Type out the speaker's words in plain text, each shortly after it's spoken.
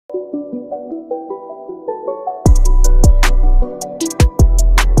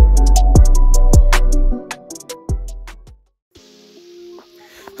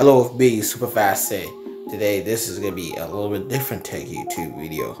Hello, B Super Fast Say. Today, this is gonna be a little bit different tech YouTube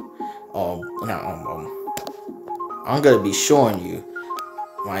video. I'm gonna be showing you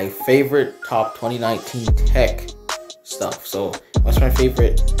my favorite top 2019 tech stuff. So, what's my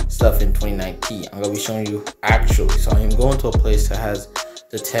favorite stuff in 2019? I'm gonna be showing you actually. So, I'm going to a place that has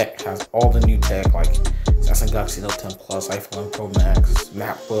the tech, has all the new tech like Samsung Galaxy Note 10 Plus, iPhone Pro Max,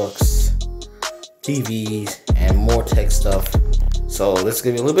 MacBooks, TVs, and more tech stuff. So this is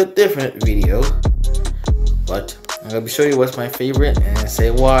gonna be a little bit different video, but I'm gonna be showing you what's my favorite and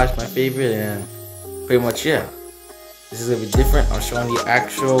say why it's my favorite, and pretty much this is gonna be different. I'm showing the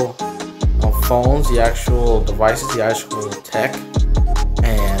actual phones, the actual devices, the actual tech,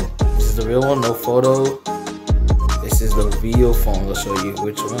 and this is the real one, no photo. This is the video phone. I'll show you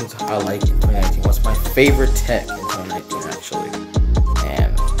which ones I like in 2019. What's my favorite tech in 2019 actually.